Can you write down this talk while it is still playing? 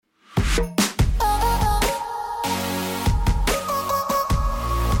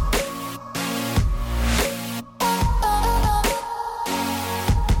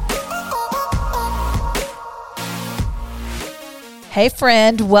Hey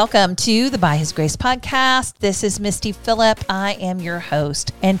friend, welcome to the By His Grace podcast. This is Misty Phillip. I am your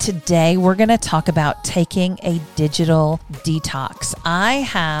host. And today we're going to talk about taking a digital detox. I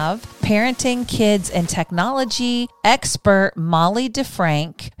have parenting, kids, and technology expert Molly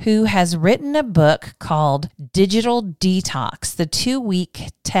DeFrank, who has written a book called Digital Detox, the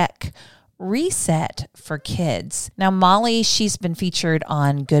 2-week tech reset for kids. Now, Molly, she's been featured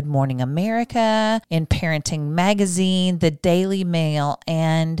on Good Morning America, in Parenting Magazine, the Daily Mail,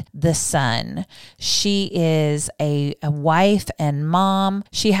 and The Sun. She is a wife and mom.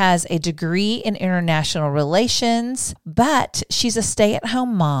 She has a degree in international relations, but she's a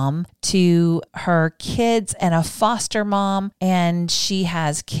stay-at-home mom to her kids and a foster mom, and she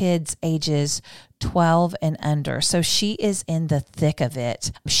has kids ages 12 and under. So she is in the thick of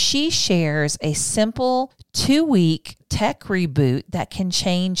it. She shares a simple 2-week tech reboot that can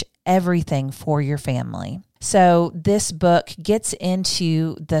change everything for your family. So this book gets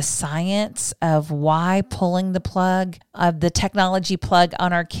into the science of why pulling the plug of the technology plug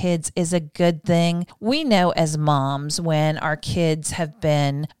on our kids is a good thing. We know as moms, when our kids have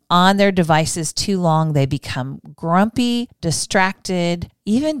been on their devices too long, they become grumpy, distracted,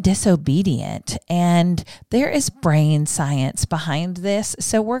 even disobedient. And there is brain science behind this.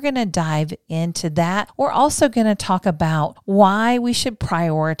 So we're going to dive into that. We're also going to talk about why we should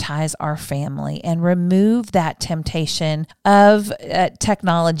prioritize our family and remove that temptation of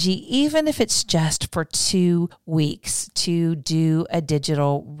technology, even if it's just for 2 weeks, to do a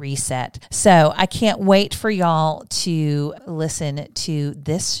digital reset. So I can't wait for y'all to listen to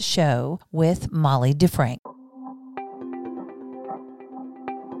this show with Molly DeFrank.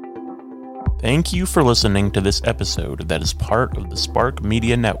 Thank you for listening to this episode that is part of the Spark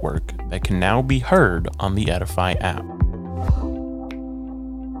Media Network that can now be heard on the Edify app.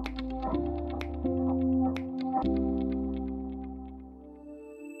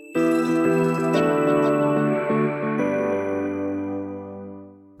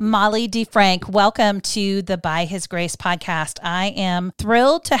 Molly DeFrank, welcome to the By His Grace podcast. I am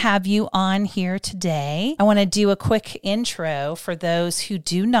thrilled to have you on here today. I want to do a quick intro for those who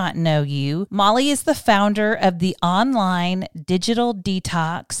do not know you. Molly is the founder of the online Digital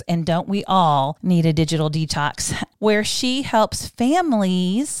Detox, and don't we all need a digital detox, where she helps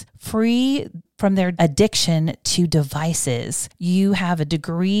families free from their addiction to devices. You have a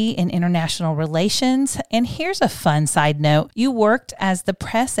degree in international relations. And here's a fun side note. You worked as the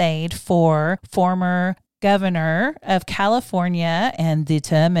press aide for former Governor of California and the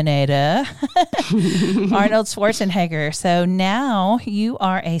Terminator, Arnold Schwarzenegger. So now you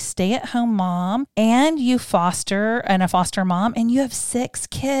are a stay-at-home mom and you foster and a foster mom, and you have 6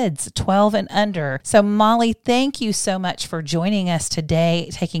 kids, 12 and under. So Molly, thank you so much for joining us today,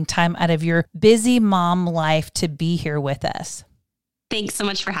 taking time out of your busy mom life to be here with us. Thanks so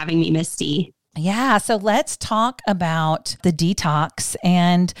much for having me, Misty. Yeah, so let's talk about the detox,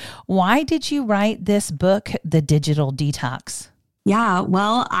 and why did you write this book, The Digital Detox? Yeah,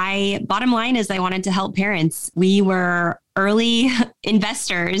 well, bottom line is I wanted to help parents. We were early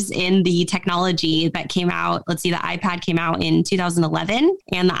investors in the technology that came out. Let's see, the iPad came out in 2011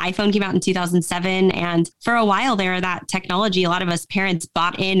 and the iPhone came out in 2007. And for a while there, that technology, a lot of us parents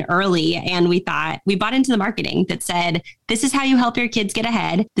bought in early, and we bought into the marketing that said, this is how you help your kids get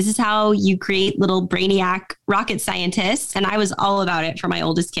ahead. This is how you create little brainiac rocket scientists. And I was all about it for my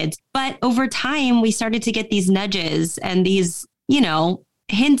oldest kids. But over time, we started to get these nudges and these,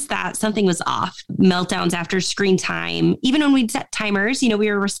 hints that something was off. Meltdowns after screen time. Even when we'd set timers, we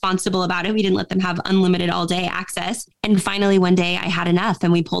were responsible about it. We didn't let them have unlimited all day access. And finally, one day I had enough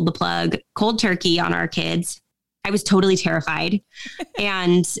and we pulled the plug cold turkey on our kids. I was totally terrified.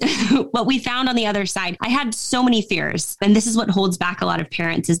 And what we found on the other side, I had so many fears. And this is what holds back a lot of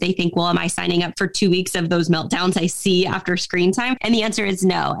parents, is they think, well, am I signing up for 2 weeks of those meltdowns I see after screen time? And the answer is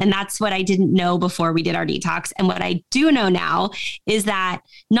no. And that's what I didn't know before we did our detox. And what I do know now is that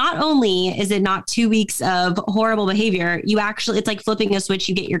not only is it not 2 weeks of horrible behavior, it's like flipping a switch.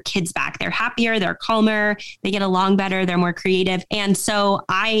 You get your kids back. They're happier, they're calmer, they get along better, they're more creative. And so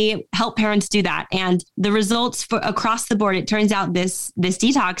I help parents do that. And the results across the board, it turns out this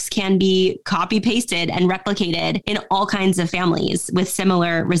detox can be copy pasted and replicated in all kinds of families with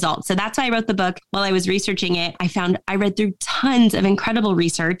similar results. So that's why I wrote the book. While I was researching it, I read through tons of incredible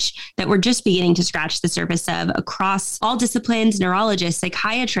research that we're just beginning to scratch the surface of across all disciplines, neurologists,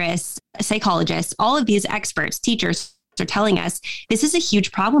 psychiatrists, psychologists, all of these experts, teachers, are telling us this is a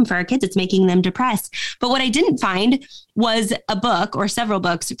huge problem for our kids. It's making them depressed. But what I didn't find was a book or several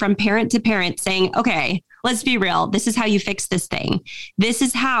books from parent to parent saying, okay, let's be real. This is how you fix this thing. This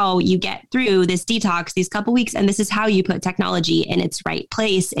is how you get through this detox, these couple weeks. And this is how you put technology in its right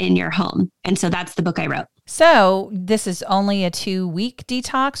place in your home. And so that's the book I wrote. So this is only a 2-week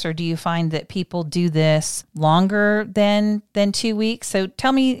detox, or do you find that people do this longer than 2 weeks? So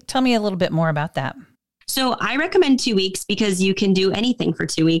tell me a little bit more about that. So I recommend 2 weeks because you can do anything for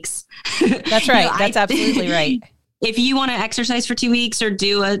 2 weeks. That's right. That's absolutely right. If you want to exercise for 2 weeks or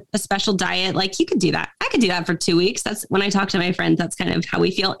do a special diet, like you could do that. I could do that for 2 weeks. That's when I talk to my friends, that's kind of how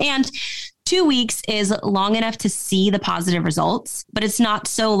we feel. And 2 weeks is long enough to see the positive results, but it's not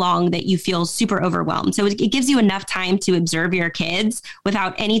so long that you feel super overwhelmed. So it gives you enough time to observe your kids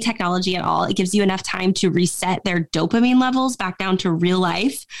without any technology at all. It gives you enough time to reset their dopamine levels back down to real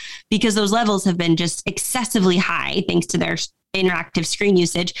life, because those levels have been just excessively high thanks to their interactive screen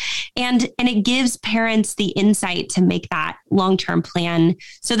usage. And it gives parents the insight to make that long-term plan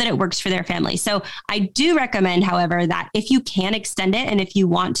so that it works for their family. So I do recommend, however, that if you can extend it and if you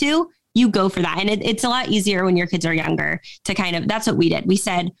want to, you go for that. And it's a lot easier when your kids are younger to that's what we did. We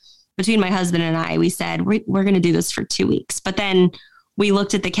said, between my husband and I, we said, we're going to do this for 2 weeks. But then we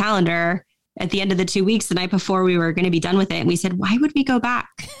looked at the calendar at the end of the 2 weeks, the night before we were going to be done with it. And we said, why would we go back?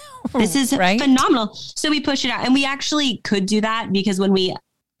 This is phenomenal. So we pushed it out, and we actually could do that because when we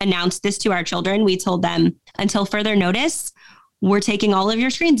announced this to our children, we told them until further notice, we're taking all of your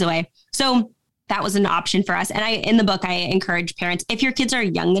screens away. So that was an option for us. And in the book, I encourage parents, if your kids are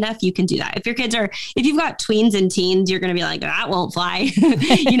young enough, you can do that. If you've got tweens and teens, you're going to be like, that won't fly.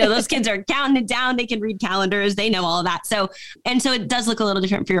 Those kids are counting it down. They can read calendars. They know all of that. So it does look a little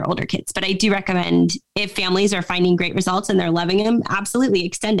different for your older kids, but I do recommend, if families are finding great results and they're loving them, absolutely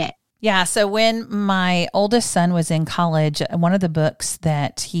extend it. Yeah. So when my oldest son was in college, one of the books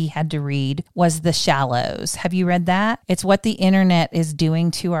that he had to read was The Shallows. Have you read that? It's What the Internet is Doing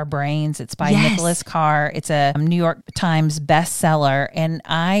to Our Brains. It's by Nicholas Carr. It's a New York Times bestseller. And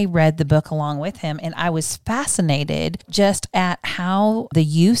I read the book along with him, and I was fascinated just at how the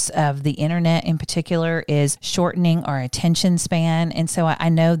use of the internet in particular is shortening our attention span. And so I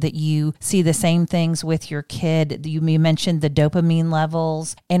know that you see the same things with your kid. You mentioned the dopamine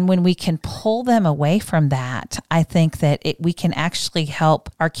levels. And when we can pull them away from that, I think that we can actually help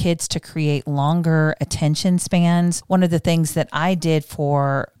our kids to create longer attention spans. One of the things that I did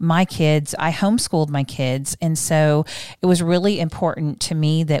for my kids, I homeschooled my kids. And so it was really important to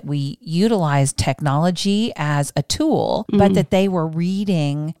me that we utilized technology as a tool, but that they were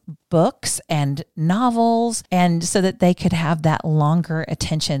reading books and novels, and so that they could have that longer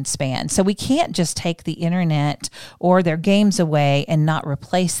attention span. So we can't just take the internet or their games away and not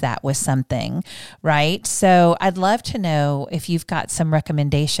replace that with something, right? So I'd love to know if you've got some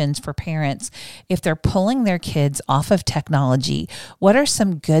recommendations for parents. If they're pulling their kids off of technology, what are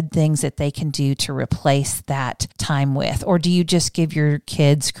some good things that they can do to replace that time with? Or do you just give your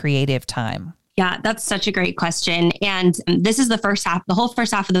kids creative time? Yeah, that's such a great question. And this is the first half. The whole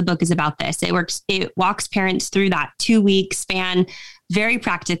first half of the book is about this. It walks parents through that 2-week span very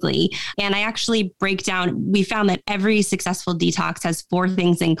practically. And I actually break down, we found that every successful detox has 4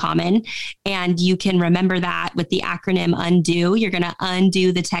 things in common. And you can remember that with the acronym UNDO. You're going to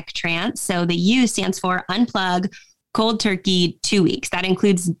undo the tech trance. So the U stands for unplug, cold turkey, 2 weeks. That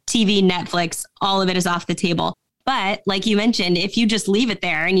includes TV, Netflix, all of it is off the table. But like you mentioned, if you just leave it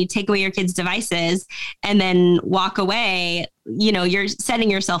there and you take away your kids' devices and then walk away, you're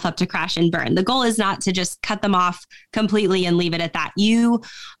setting yourself up to crash and burn. The goal is not to just cut them off completely and leave it at that. You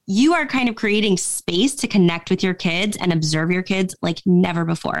are kind of creating space to connect with your kids and observe your kids like never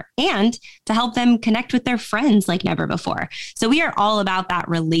before, and to help them connect with their friends like never before. So we are all about that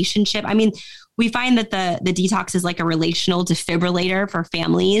relationship. I mean, we find that the detox is like a relational defibrillator for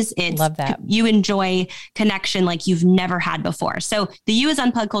families. Love that. You enjoy connection like you've never had before. So the U is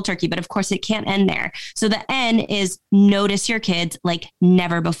unplug cold turkey, but of course it can't end there. So the N is notice your kids like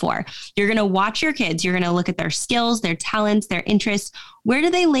never before. You're going to watch your kids. You're going to look at their skills, their talents, their interests. Where do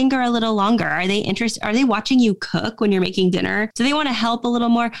they linger a little longer? Are they watching you cook when you're making dinner? Do they want to help a little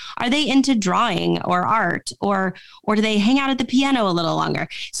more? Are they into drawing or art, or do they hang out at the piano a little longer?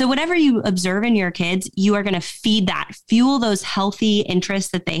 So whatever you observe in your kids, you are going to feed that, fuel those healthy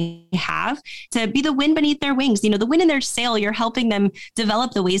interests that they have to be the wind beneath their wings. The wind in their sail, you're helping them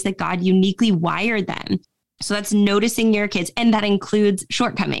develop the ways that God uniquely wired them. So that's noticing your kids. And that includes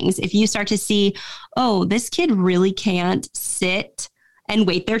shortcomings. If you start to see, oh, this kid really can't sit and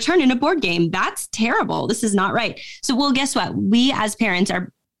wait their turn in a board game. That's terrible. This is not right. So, well, guess what? We as parents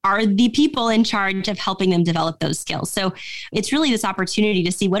are are the people in charge of helping them develop those skills. So it's really this opportunity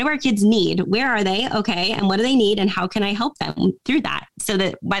to see, what do our kids need? Where are they? Okay. And what do they need? And how can I help them through that? So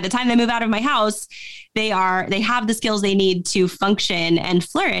that by the time they move out of my house, they have the skills they need to function and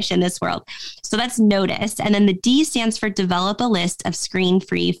flourish in this world. So that's notice. And then the D stands for develop a list of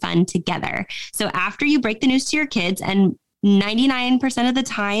screen-free fun together. So after you break the news to your kids, and 99% of the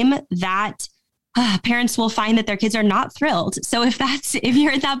time that parents will find that their kids are not thrilled. So if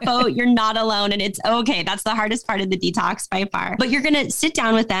you're in that boat, you're not alone, and it's okay. That's the hardest part of the detox by far. But you're going to sit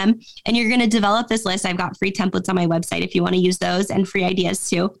down with them and you're going to develop this list. I've got free templates on my website if you want to use those, and free ideas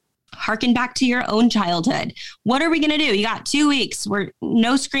too. Harken back to your own childhood. What are we going to do? You got 2 weeks where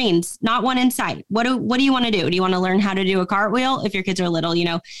no screens, not one in sight. What do you want to do? Do you want to learn how to do a cartwheel? If your kids are little,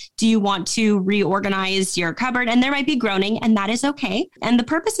 do you want to reorganize your cupboard? And there might be groaning, and that is okay. And the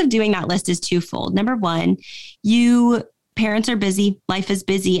purpose of doing that list is twofold. Number one, parents are busy. Life is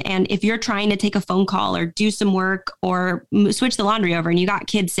busy. And if you're trying to take a phone call or do some work or switch the laundry over, and you got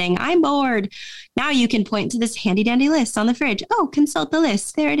kids saying, I'm bored, now you can point to this handy dandy list on the fridge. Oh, consult the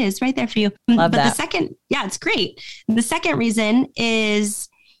list. There it is right there for you. Love that. The second, it's great. The second reason is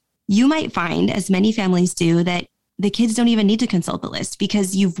you might find, as many families do, that the kids don't even need to consult the list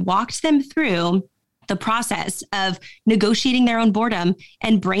because you've walked them through the process of negotiating their own boredom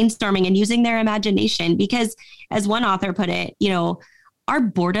and brainstorming and using their imagination. Because as one author put it,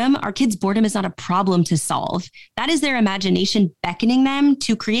 our kids' boredom is not a problem to solve. That is their imagination beckoning them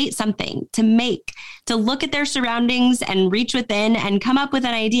to create something, to look at their surroundings and reach within and come up with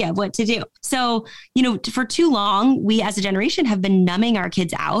an idea of what to do. So, for too long, we as a generation have been numbing our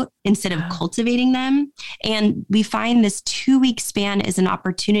kids out instead of cultivating them. And we find this 2-week span is an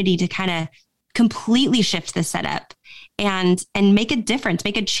opportunity to kind of completely shift the setup and make a difference,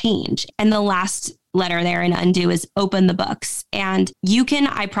 make a change. And the last letter there in undo is open the books. And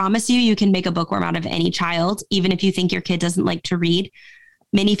I promise you can make a bookworm out of any child, even if you think your kid doesn't like to read.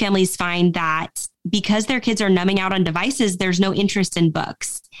 Many families find that because their kids are numbing out on devices, there's no interest in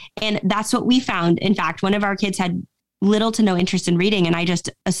books. And that's what we found. In fact, one of our kids had little to no interest in reading. And I just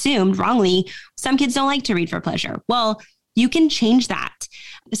assumed wrongly, some kids don't like to read for pleasure. Well, you can change that.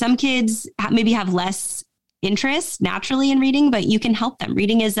 Some kids maybe have less interest naturally in reading, but you can help them.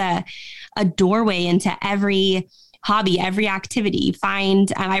 Reading is a doorway into every hobby, every activity.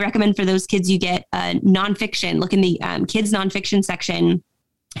 I recommend for those kids, you get nonfiction, look in the kids nonfiction section.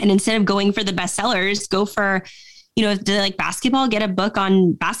 And instead of going for the bestsellers, go for, if they like basketball, get a book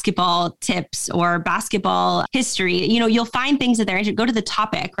on basketball tips or basketball history. You'll find things that they're interested. Go to the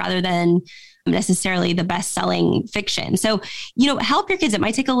topic rather than necessarily the best-selling fiction. So, help your kids. It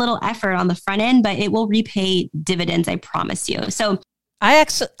might take a little effort on the front end, but it will repay dividends, I promise you. So I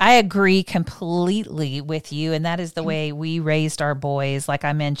agree completely with you. And that is the way we raised our boys. Like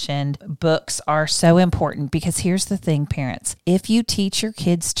I mentioned, books are so important because here's the thing, parents, if you teach your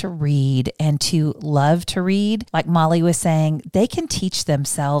kids to read and to love to read, like Molly was saying, they can teach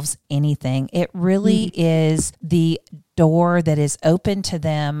themselves anything. It really is the door that is open to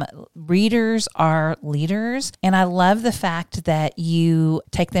them. Readers are leaders. And I love the fact that you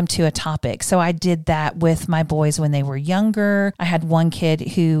take them to a topic. So I did that with my boys when they were younger. I had one kid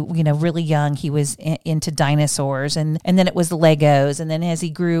who, really young, he was into dinosaurs and then it was Legos. And then as he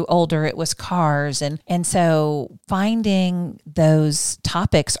grew older, it was cars. And so finding those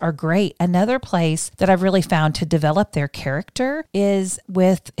topics are great. Another place that I've really found to develop their character is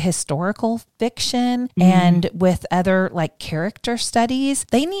with historical fiction and with other like character studies.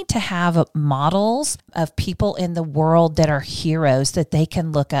 They need to have models of people in the world that are heroes that they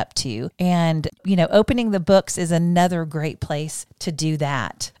can look up to. And, opening the books is another great place to do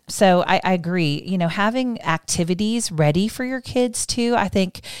that. So I agree, having activities ready for your kids too. I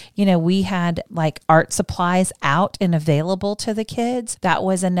think, we had like art supplies out and available to the kids. That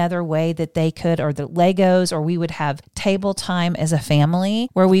was another way that they could, or the Legos, or we would have table time as a family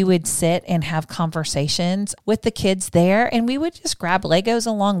where we would sit and have conversations with the kids there. And we would just grab Legos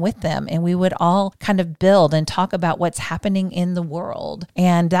along with them and we would all kind of build and talk about what's happening in the world.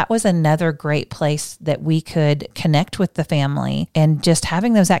 And that was another great place that we could connect with the family and just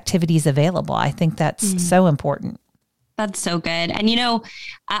having those activities available. I think that's so important. That's so good. And,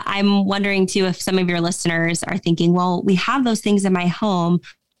 I'm wondering too, if some of your listeners are thinking, well, we have those things in my home,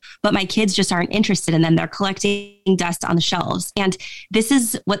 but my kids just aren't interested in them. They're collecting dust on the shelves. And this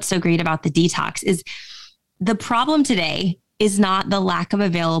is what's so great about the detox is the problem today is not the lack of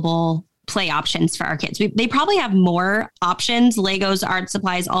available play options for our kids. They probably have more options, Legos, art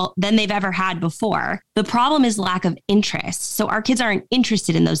supplies, than they've ever had before. The problem is lack of interest. So our kids aren't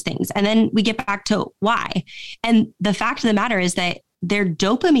interested in those things. And then we get back to why. And the fact of the matter is that their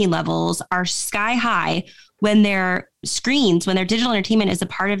dopamine levels are sky high when their screens, when their digital entertainment is a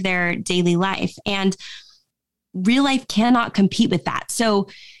part of their daily life. And real life cannot compete with that. So,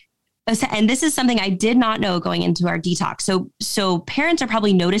 and this is something I did not know going into our detox. So parents are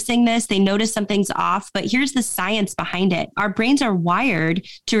probably noticing this. They notice something's off, but here's the science behind it. Our brains are wired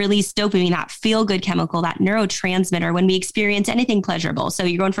to release dopamine, that feel-good chemical, that neurotransmitter, when we experience anything pleasurable. So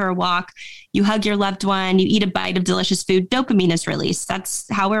you're going for a walk, you hug your loved one, you eat a bite of delicious food, dopamine is released. That's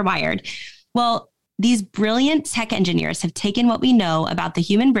how we're wired. Well, these brilliant tech engineers have taken what we know about the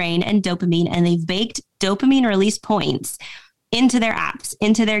human brain and dopamine, and they've baked dopamine release points into their apps,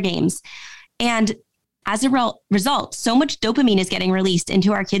 into their games. And as a result, so much dopamine is getting released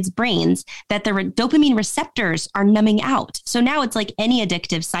into our kids' brains that the dopamine receptors are numbing out. So now it's like any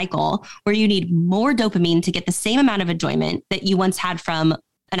addictive cycle where you need more dopamine to get the same amount of enjoyment that you once had from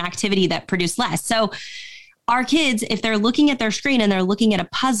an activity that produced less. So our kids, if they're looking at their screen and they're looking at a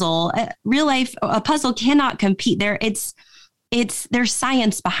puzzle, real life, a puzzle cannot compete there. There's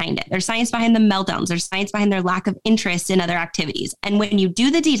science behind it. There's science behind the meltdowns. There's science behind their lack of interest in other activities. And when you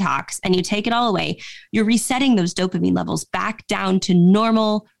do the detox and you take it all away, you're resetting those dopamine levels back down to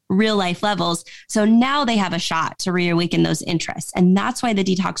normal real life levels. So now they have a shot to reawaken those interests. And that's why the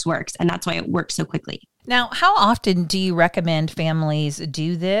detox works. And that's why it works so quickly. Now, how often do you recommend families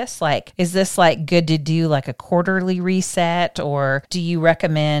do this? Like, is this like good to do like a quarterly reset, or do you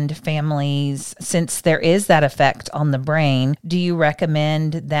recommend families, since there is that effect on the brain, do you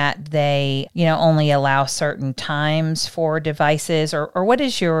recommend that they, only allow certain times for devices, or what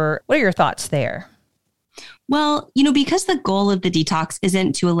are your thoughts there? Well, because the goal of the detox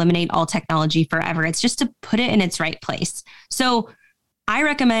isn't to eliminate all technology forever, it's just to put it in its right place. So I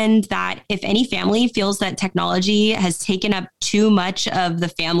recommend that if any family feels that technology has taken up too much of the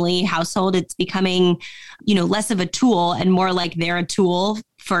family household, it's becoming, less of a tool and more like they're a tool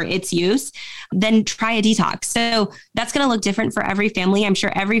for its use, then try a detox. So that's going to look different for every family. I'm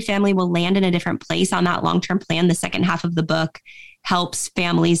sure every family will land in a different place on that long-term plan. The second half of the book helps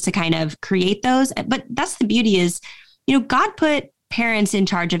families to kind of create those. But that's the beauty is, God put parents in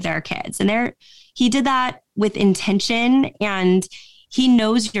charge of their kids, and he did that with intention, and he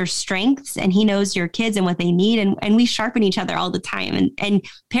knows your strengths and he knows your kids and what they need. And we sharpen each other all the time. And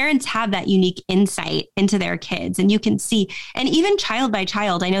parents have that unique insight into their kids. And you can see, and even child by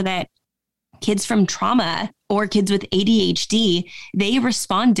child, I know that kids from trauma or kids with ADHD, they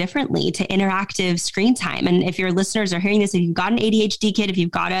respond differently to interactive screen time. And if your listeners are hearing this, if you've got an ADHD kid, if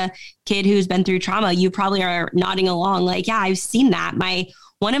you've got a kid who's been through trauma, you probably are nodding along like, yeah, I've seen that.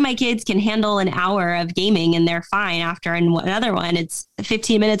 One of my kids can handle an hour of gaming and they're fine after. And another one, it's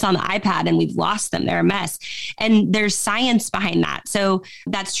 15 minutes on the iPad and we've lost them. They're a mess. And there's science behind that. So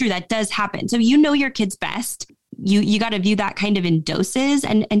that's true. That does happen. So your kids best. You got to view that kind of in doses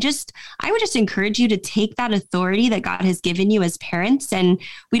and I would just encourage you to take that authority that God has given you as parents. And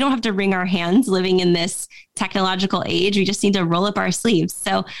we don't have to wring our hands living in this technological age. We just need to roll up our sleeves.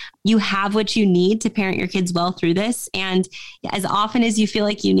 So you have what you need to parent your kids well through this. And as often as you feel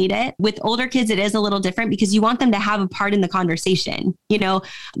like you need it, with older kids, it is a little different because you want them to have a part in the conversation.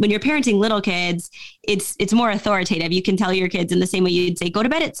 When you're parenting little kids, it's more authoritative. You can tell your kids in the same way you'd say, go to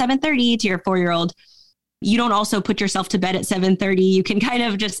bed at 7:30 to your 4-year-old. You don't also put yourself to bed at 7:30. You can kind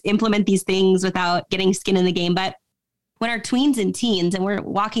of just implement these things without getting skin in the game. But when our tweens and teens, and we're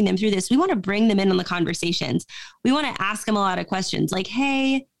walking them through this, we want to bring them in on the conversations. We want to ask them a lot of questions like,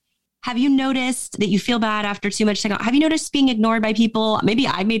 hey, have you noticed that you feel bad after too much technology? Have you noticed being ignored by people? Maybe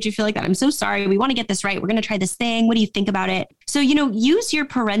I made you feel like that. I'm so sorry. We want to get this right. We're going to try this thing. What do you think about it? So, use your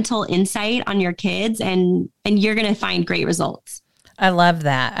parental insight on your kids and you're going to find great results. I love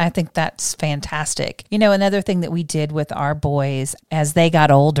that. I think that's fantastic. Another thing that we did with our boys as they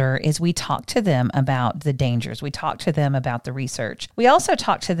got older is we talked to them about the dangers. We talked to them about the research. We also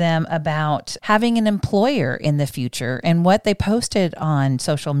talked to them about having an employer in the future and what they posted on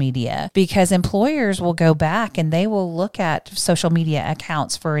social media, because employers will go back and they will look at social media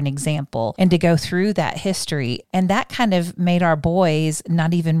accounts for an example and to go through that history. And that kind of made our boys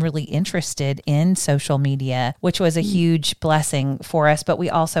not even really interested in social media, which was a huge blessing for us, but we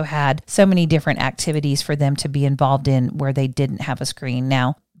also had so many different activities for them to be involved in where they didn't have a screen.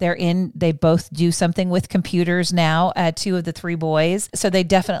 Now, they both do something with computers now, 2 of the 3 boys. So they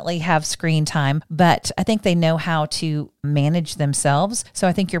definitely have screen time, but I think they know how to manage themselves. So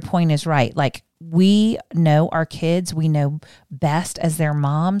I think your point is right. Like, we know our kids. We know best as their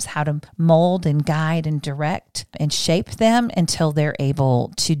moms how to mold and guide and direct and shape them until they're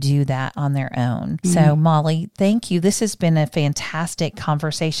able to do that on their own. So Molly, thank you. This has been a fantastic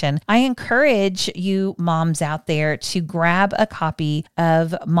conversation. I encourage you moms out there to grab a copy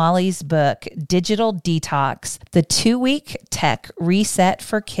of Molly's book, Digital Detox, the 2-week tech reset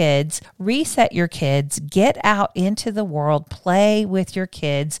for kids. Reset your kids, get out into the world, play with your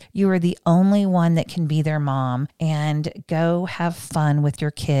kids. You are the only one that can be their mom, and go have fun with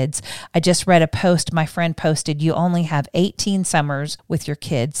your kids. I just read a post my friend posted, you only have 18 summers with your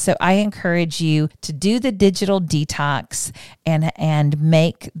kids. So I encourage you to do the digital detox and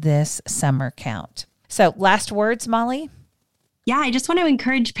make this summer count. So last words, Molly? Yeah, I just want to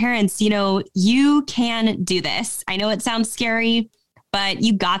encourage parents, you can do this. I know it sounds scary, but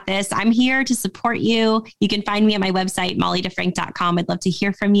you got this. I'm here to support you. You can find me at my website, mollydefrank.com. I'd love to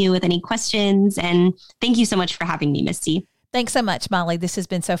hear from you with any questions. And thank you so much for having me, Misty. Thanks so much, Molly. This has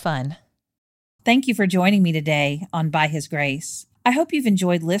been so fun. Thank you for joining me today on By His Grace. I hope you've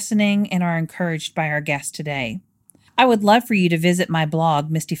enjoyed listening and are encouraged by our guest today. I would love for you to visit my blog,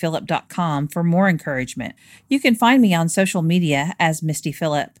 mistyphillip.com, for more encouragement. You can find me on social media as Misty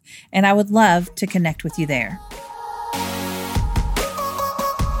Phillip, and I would love to connect with you there.